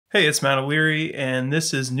Hey, it's Matt O'Leary, and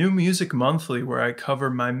this is New Music Monthly, where I cover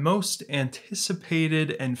my most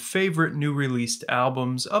anticipated and favorite new released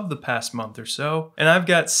albums of the past month or so. And I've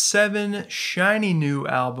got 7 shiny new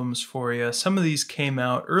albums for you. Some of these came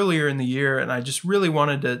out earlier in the year, and I just really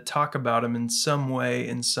wanted to talk about them in some way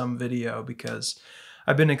in some video because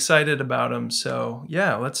I've been excited about them, so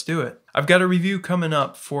yeah, let's do it. I've got a review coming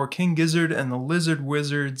up for King Gizzard and the Lizard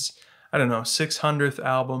Wizard's 600th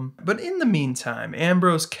album. But in the meantime,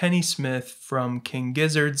 Ambrose Kenny Smith from King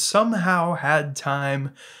Gizzard somehow had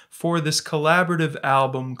time for this collaborative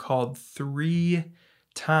album called 3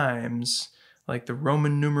 Times, like the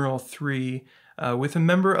Roman numeral 3, with a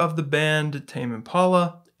member of the band Tame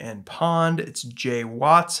Impala and Pond. It's Jay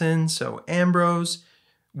Watson, so Ambrose,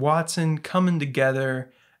 Watson coming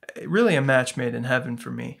together. Really a match made in heaven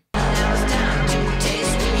for me.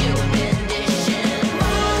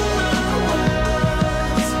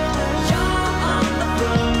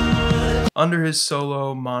 Under his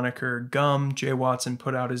solo moniker Gum, Jay Watson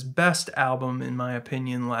put out his best album, in my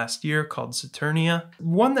opinion, last year called Saturnia.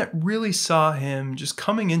 One that really saw him just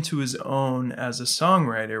coming into his own as a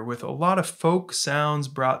songwriter with a lot of folk sounds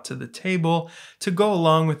brought to the table to go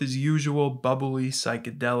along with his usual bubbly,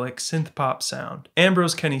 psychedelic synth-pop sound.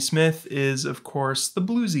 Ambrose Kenny Smith is, of course, the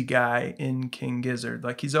bluesy guy in King Gizzard.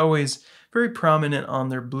 Like, he's always very prominent on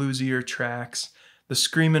their bluesier tracks. The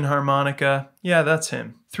screaming harmonica, yeah, that's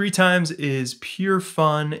him. 3 Times is pure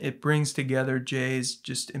fun. It brings together Jay's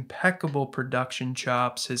just impeccable production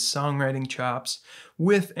chops, his songwriting chops,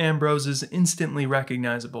 with Ambrose's instantly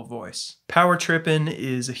recognizable voice. Power Trippin'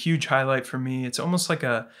 is a huge highlight for me. It's almost like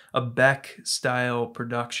a Beck-style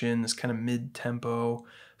production, this kind of mid-tempo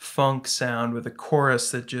funk sound with a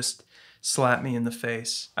chorus that just slapped me in the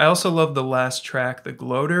face. I also love the last track, The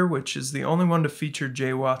Gloater, which is the only one to feature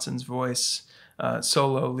Jay Watson's voice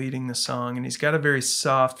solo leading the song, and he's got a very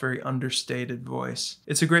soft, very understated voice.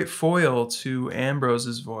 It's a great foil to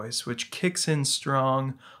Ambrose's voice, which kicks in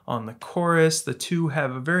strong on the chorus. The two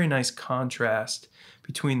have a very nice contrast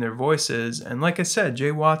between their voices, and like I said,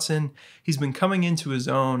 Jay Watson, he's been coming into his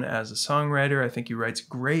own as a songwriter. I think he writes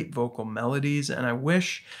great vocal melodies, and I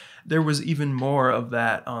wish there was even more of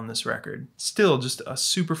that on this record. Still, just a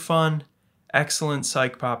super fun, excellent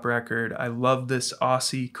psych pop record. I love this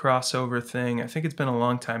Aussie crossover thing. I think it's been a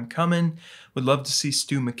long time coming. Would love to see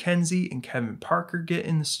Stu McKenzie and Kevin Parker get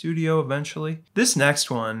in the studio eventually. This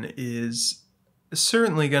next one is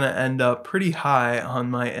certainly going to end up pretty high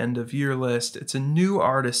on my end of year list. It's a new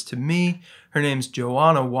artist to me. Her name's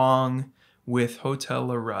Joanna Wang with Hotel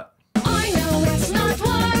La Rut. I know it's not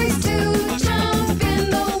wise to jump in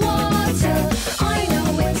the water. I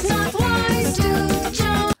know it's not wise to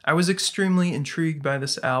jump. I was extremely intrigued by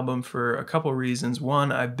this album for a couple reasons.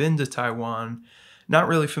 One, I've been to Taiwan, not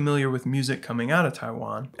really familiar with music coming out of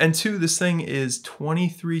Taiwan. And 2, this thing is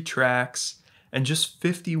 23 tracks and just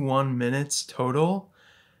 51 minutes total.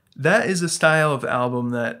 That is a style of album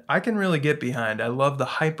that I can really get behind. I love the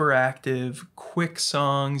hyperactive, quick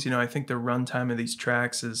songs. I think the runtime of these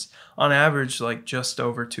tracks is on average like just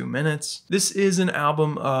over 2 minutes. This is an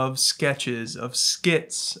album of sketches, of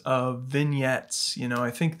skits, of vignettes.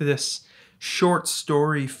 I think this short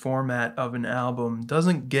story format of an album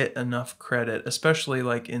doesn't get enough credit, especially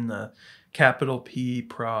like in the capital P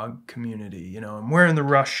prog community. I'm wearing the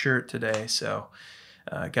Rush shirt today, so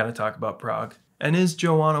gotta talk about prog. And is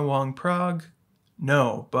Joanna Wang prog?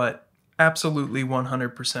 No, but absolutely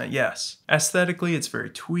 100% yes. Aesthetically, it's very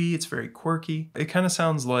twee, it's very quirky. It kind of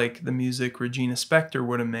sounds like the music Regina Spektor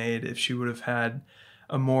would have made if she would have had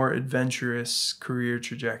a more adventurous career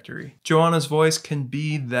trajectory. Joanna's voice can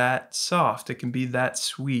be that soft, it can be that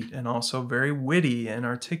sweet, and also very witty and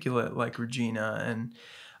articulate like Regina. And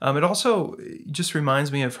it also just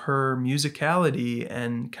reminds me of her musicality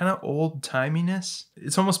and kind of old-timiness.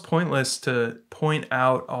 It's almost pointless to point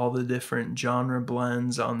out all the different genre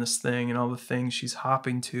blends on this thing and all the things she's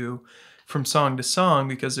hopping to from song to song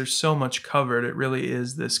because there's so much covered. It really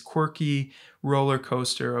is this quirky roller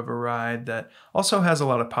coaster of a ride that also has a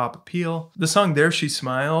lot of pop appeal. The song There She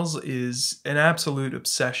Smiles is an absolute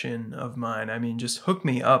obsession of mine. I mean, just hook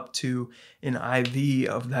me up to an IV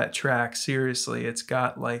of that track. Seriously, it's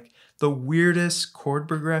got like the weirdest chord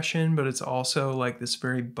progression, but it's also like this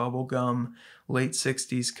very bubblegum late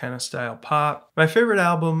 60s kind of style pop. My favorite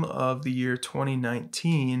album of the year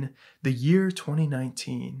 2019,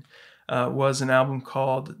 was an album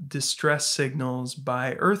called Distress Signals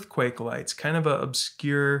by Earthquake Lights, kind of an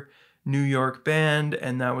obscure New York band,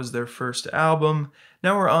 and that was their first album.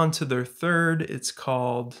 Now we're on to their third. It's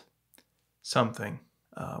called something.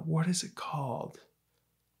 What is it called?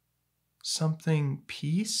 Something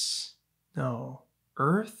Peace? No.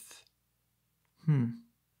 Earth?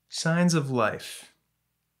 Signs of Life.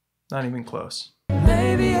 Not even close.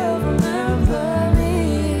 Maybe you'll remember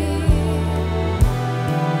me.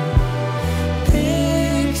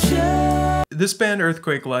 Picture. This band,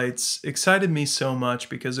 Earthquake Lights, excited me so much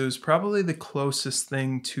because it was probably the closest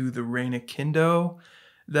thing to the Reign of Kindo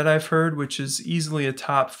that I've heard, which is easily a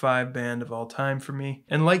top 5 band of all time for me.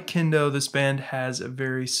 And like Kindo, this band has a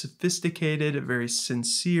very sophisticated, a very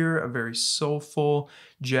sincere, a very soulful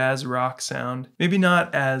jazz rock sound. Maybe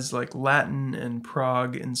not as like Latin and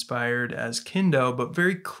prog inspired as Kindo, but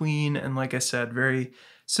very clean and, like I said, very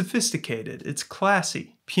sophisticated. It's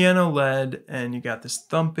classy. Piano led, and you got this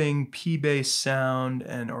thumping P-bass sound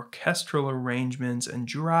and orchestral arrangements and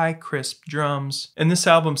dry, crisp drums. And this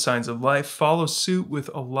album, Signs of Life, follows suit with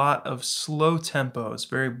a lot of slow tempos,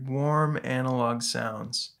 very warm analog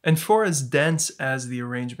sounds. And for as dense as the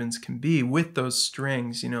arrangements can be with those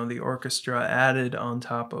strings, you know, the orchestra added on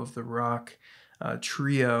top of the rock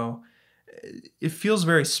trio, it feels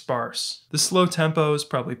very sparse. The slow tempos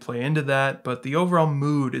probably play into that, but the overall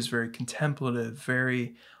mood is very contemplative,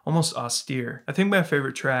 very almost austere. I think my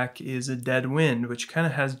favorite track is A Dead Wind, which kind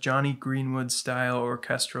of has Johnny Greenwood style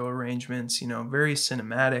orchestral arrangements, you know, very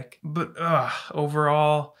cinematic. But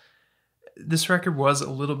overall, this record was a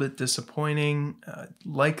little bit disappointing.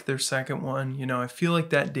 Like their second one, you know, I feel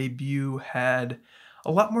like that debut had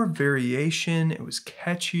a lot more variation. It was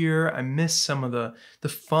catchier. I miss some of the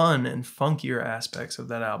fun and funkier aspects of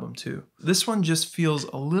that album too. This one just feels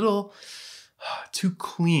a little too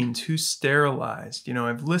clean, too sterilized. You know,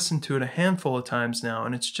 I've listened to it a handful of times now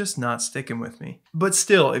and it's just not sticking with me. But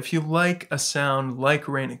still, if you like a sound like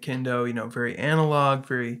Reign of Kindo, you know, very analog,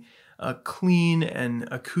 very clean and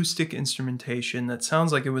acoustic instrumentation that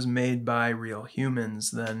sounds like it was made by real humans,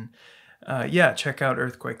 then yeah, check out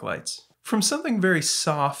Earthquake Lights. From something very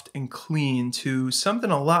soft and clean to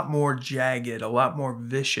something a lot more jagged, a lot more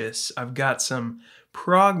vicious, I've got some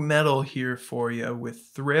prog metal here for you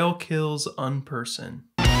with Thrailkill's Unperson.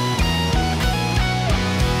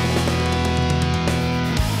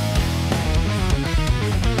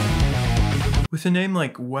 With a name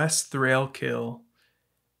like Wes Thrailkill,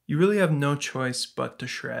 you really have no choice but to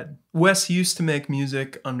shred. Wes used to make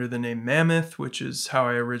music under the name Mammoth, which is how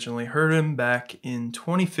I originally heard him back in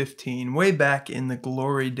 2015, way back in the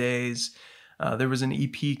glory days. There was an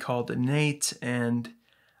EP called Innate, and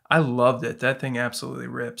I loved it. That thing absolutely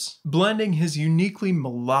rips. Blending his uniquely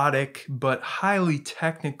melodic but highly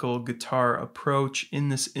technical guitar approach in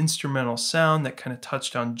this instrumental sound that kind of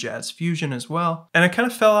touched on jazz fusion as well. And I kind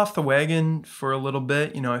of fell off the wagon for a little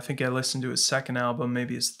bit. You know, I think I listened to his second album,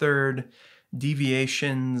 maybe his third,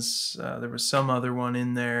 Deviations. There was some other one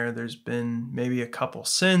in there. There's been maybe a couple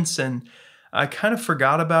since, and I kind of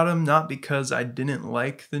forgot about him, not because I didn't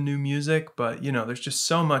like the new music, but you know, there's just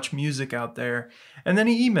so much music out there. And then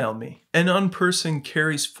he emailed me. And Unperson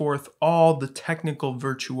carries forth all the technical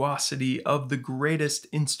virtuosity of the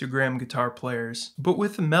greatest Instagram guitar players, but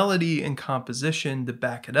with a melody and composition to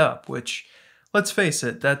back it up, which, let's face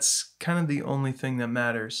it, that's kind of the only thing that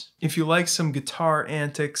matters. If you like some guitar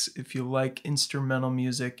antics, if you like instrumental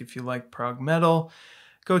music, if you like prog metal,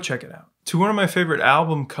 go check it out. To one of my favorite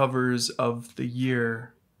album covers of the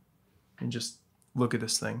year, and just look at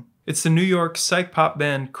this thing. It's the New York psych pop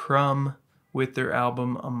band Crumb with their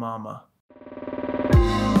album A Mama.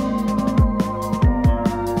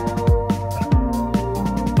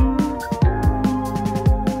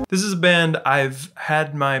 This is a band I've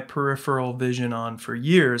had my peripheral vision on for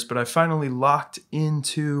years, but I finally locked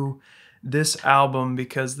into this album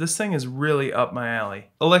because this thing is really up my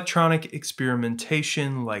alley. Electronic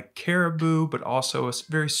experimentation like Caribou, but also a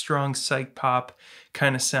very strong psych pop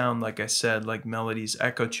kind of sound, like I said, like Melody's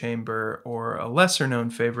Echo Chamber or a lesser known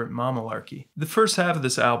favorite, Mamalarkey. The first half of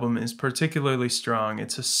this album is particularly strong.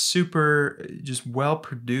 It's a super just well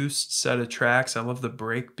produced set of tracks. I love the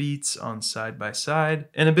break beats on Side by Side,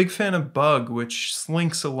 and a big fan of Bug, which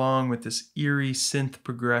slinks along with this eerie synth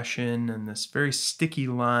progression and this very sticky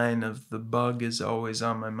line of the bug is always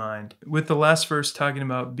on my mind, with the last verse talking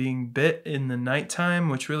about being bit in the nighttime,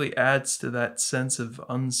 which really adds to that sense of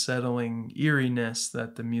unsettling eeriness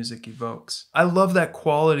that the music evokes. I love that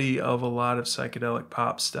quality of a lot of psychedelic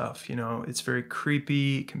pop stuff. You know, it's very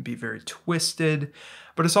creepy, it can be very twisted,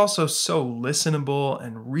 but it's also so listenable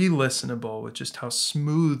and re-listenable with just how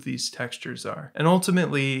smooth these textures are. And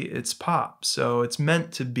ultimately, it's pop, so it's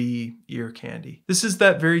meant to be ear candy. This is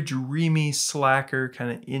that very dreamy, slacker,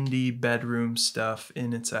 kind of indie bedroom stuff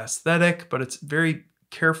in its aesthetic, but it's very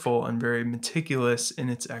careful and very meticulous in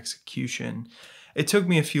its execution. It took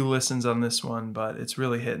me a few listens on this one, but it's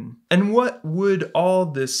really hitting. And what would all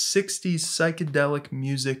this 60s psychedelic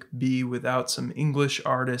music be without some English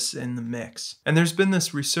artists in the mix? And there's been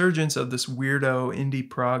this resurgence of this weirdo indie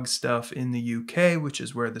prog stuff in the UK, which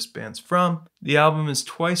is where this band's from. The album is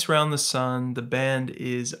Twice Round the Sun. The band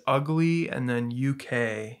is Ugly and then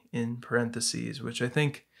UK in parentheses, which I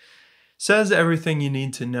think says everything you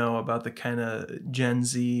need to know about the kind of Gen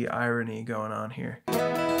Z irony going on here.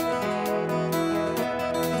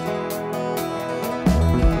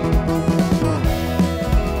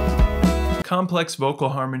 Complex vocal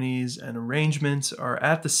harmonies and arrangements are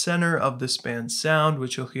at the center of this band's sound,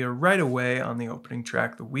 which you'll hear right away on the opening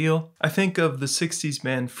track, The Wheel. I think of the 60s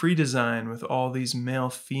band Free Design with all these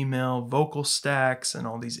male-female vocal stacks and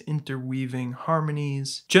all these interweaving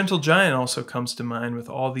harmonies. Gentle Giant also comes to mind with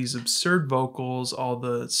all these absurd vocals, all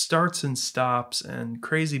the starts and stops, and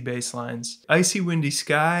crazy bass lines. Icy Windy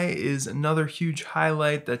Sky is another huge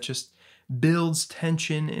highlight that just builds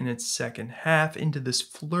tension in its second half into this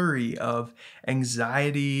flurry of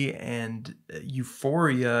anxiety and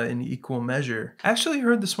euphoria in equal measure. I actually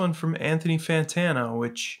heard this one from Anthony Fantano,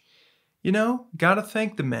 which, you know, gotta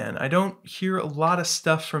thank the man. I don't hear a lot of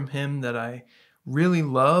stuff from him that I really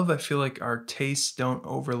love. I feel like our tastes don't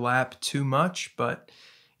overlap too much, but,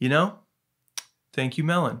 you know, thank you,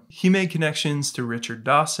 Melon. He made connections to Richard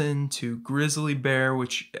Dawson, to Grizzly Bear,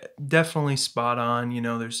 which definitely spot on. You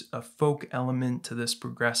know, there's a folk element to this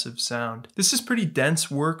progressive sound. This is pretty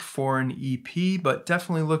dense work for an EP, but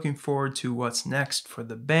definitely looking forward to what's next for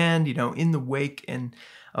the band. You know, in the wake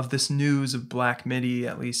of this news of Black Midi,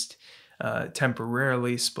 at least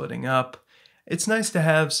temporarily splitting up, it's nice to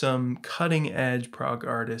have some cutting-edge prog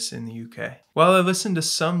artists in the UK. While I listen to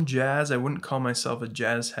some jazz, I wouldn't call myself a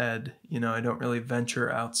jazz head. You know, I don't really venture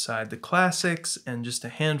outside the classics and just a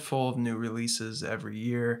handful of new releases every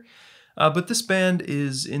year. But this band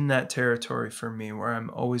is in that territory for me where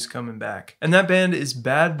I'm always coming back. And that band is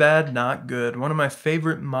Bad Bad Not Good, one of my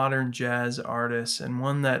favorite modern jazz artists and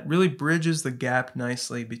one that really bridges the gap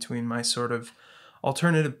nicely between my sort of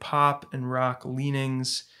alternative pop and rock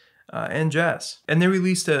leanings and jazz. And they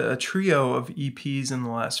released a trio of EPs in the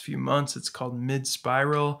last few months. It's called Mid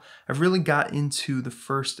Spiral. I've really got into the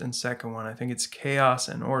first and second one. I think it's Chaos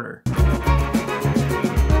and Order.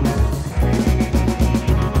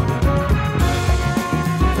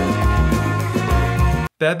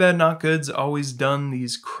 Bad Bad Not Good's always done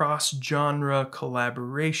these cross-genre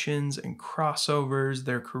collaborations and crossovers.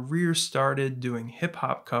 Their career started doing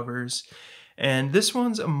hip-hop covers. And this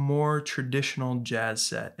one's a more traditional jazz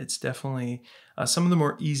set. It's definitely some of the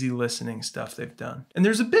more easy listening stuff they've done. And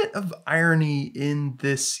there's a bit of irony in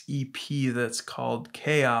this EP that's called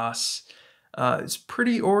Chaos. It's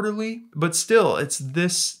pretty orderly, but still, it's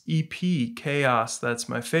this EP, Chaos, that's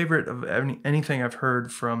my favorite of anything I've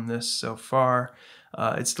heard from this so far.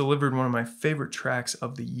 It's delivered one of my favorite tracks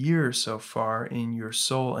of the year so far in Your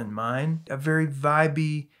Soul and Mine. A very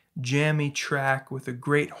vibey, jammy track with a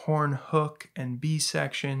great horn hook and B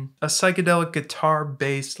section, a psychedelic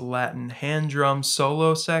guitar-based Latin hand drum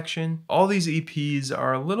solo section. All these EPs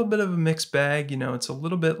are a little bit of a mixed bag, you know, it's a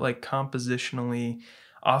little bit like compositionally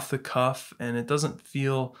off the cuff, and it doesn't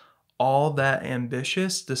feel all that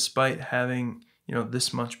ambitious despite having, you know,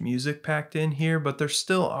 this much music packed in here, but there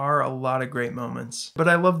still are a lot of great moments. But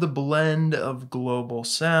I love the blend of global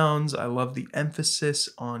sounds. I love the emphasis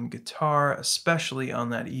on guitar, especially on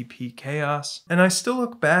that EP Chaos. And I still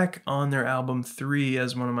look back on their album 3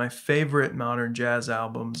 as one of my favorite modern jazz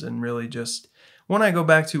albums, and really just one I go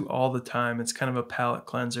back to all the time. It's kind of a palate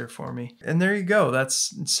cleanser for me. And there you go.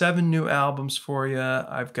 That's 7 new albums for you.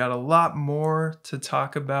 I've got a lot more to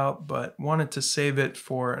talk about, but wanted to save it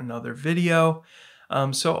for another video.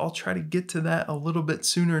 So I'll try to get to that a little bit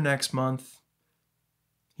sooner next month.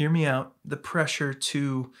 Hear me out. The pressure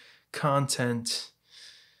to content.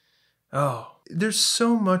 Oh, there's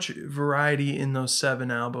so much variety in those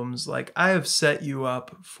 7 albums. Like, I have set you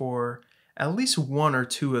up for at least 1 or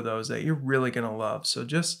 2 of those that you're really gonna love. So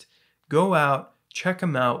just go out, check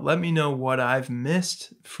them out. Let me know what I've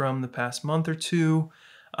missed from the past month or 2.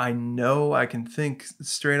 I know I can think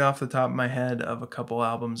straight off the top of my head of a couple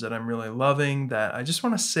albums that I'm really loving that I just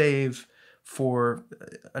want to save for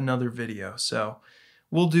another video. So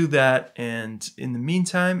we'll do that. And in the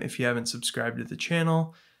meantime, if you haven't subscribed to the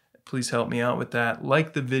channel, please help me out with that.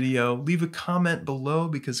 Like the video, leave a comment below,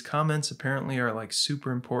 because comments apparently are like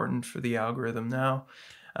super important for the algorithm now.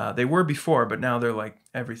 They were before, but now they're like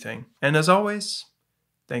everything. And as always,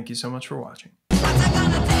 thank you so much for watching.